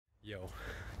Yo,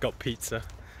 got pizza.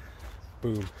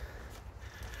 Boom.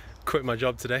 Quit my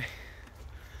job today.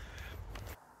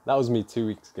 That was me 2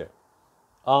 weeks ago.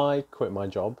 I quit my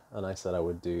job and I said I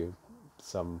would do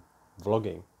some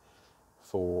vlogging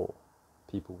for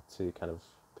people to kind of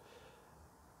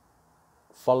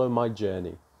follow my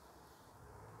journey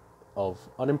of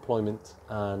unemployment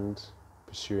and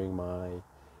pursuing my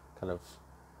kind of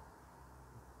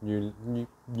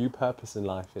new purpose in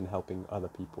life in helping other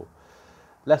people,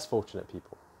 less fortunate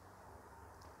people.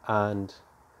 And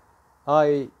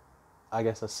I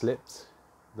guess I slipped.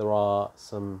 There are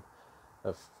some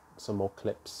more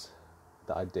clips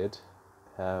that I did.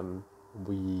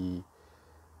 We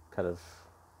kind of,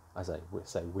 I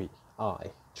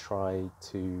try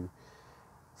to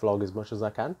vlog as much as I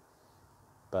can,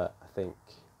 but I think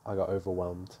I got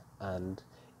overwhelmed, and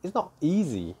it's not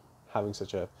easy having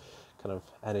such a kind of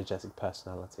energetic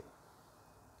personality.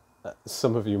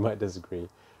 Some of you might disagree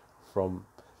from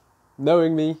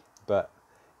knowing me, but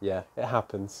yeah, it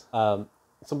happens.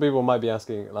 Some people might be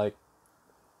asking, like,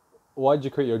 why did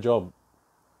you quit your job?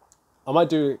 I might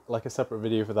do like a separate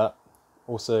video for that.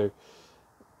 Also,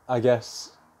 I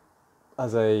guess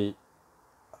as a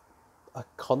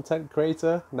content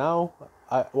creator now,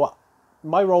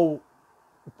 my role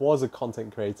was a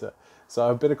content creator. So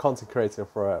I've been a content creator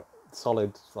for a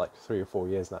solid like 3 or 4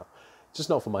 years now. Just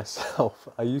not for myself.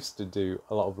 I used to do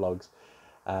a lot of vlogs,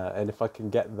 and if I can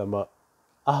get them up,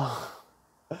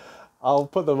 I'll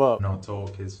put them up. Our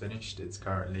talk is finished. It's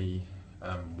currently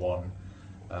 1.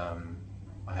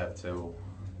 I have till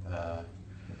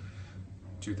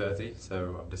 2:30,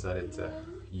 so I've decided to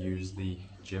use the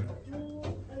gym.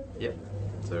 Yep.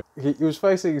 So He was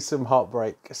facing some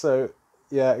heartbreak, so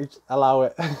yeah, allow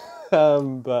it.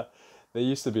 But they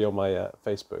used to be on my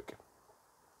Facebook,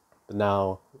 but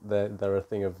now they're a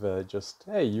thing of just,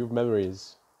 hey, you have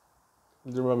memories.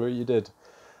 Do you remember what you did?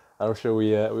 I'm sure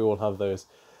we all have those.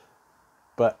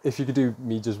 But if you could do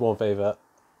me just one favour,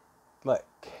 like,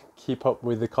 keep up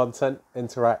with the content,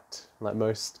 interact like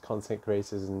most content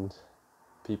creators and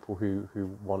people who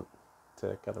want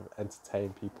to kind of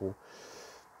entertain people.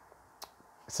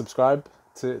 Subscribe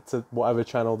to whatever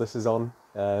channel this is on.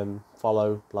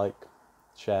 Follow, like,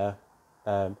 share.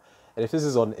 And if this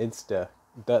is on Insta,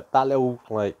 that little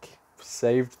like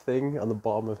saved thing on the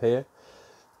bottom of here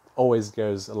always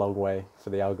goes a long way for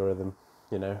the algorithm,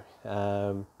 you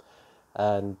know.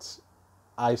 And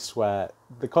I swear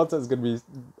the content's going to be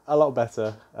a lot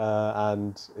better,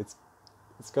 and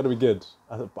it's going to be good.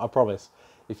 I promise.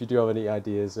 If you do have any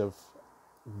ideas of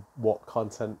what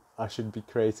content I should be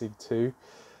creating too,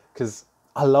 because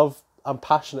I'm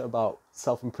passionate about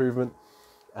self-improvement,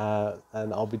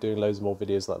 and I'll be doing loads more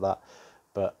videos like that.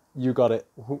 But you got it.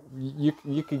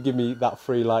 You can give me that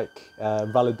free like,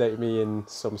 validate me in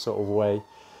some sort of way,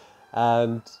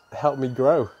 and help me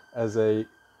grow as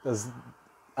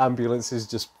ambulances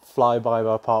just fly by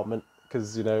my apartment,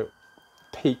 because, you know,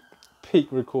 peak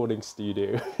recording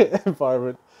studio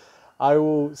environment. I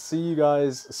will see you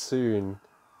guys soon,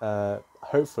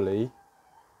 hopefully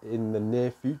in the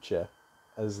near future,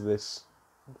 as this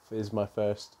is my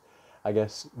first, I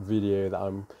guess, video that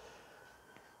I'm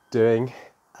doing.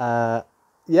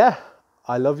 Yeah,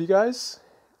 I love you guys,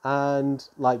 and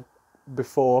like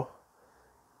before,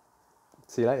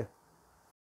 see you later.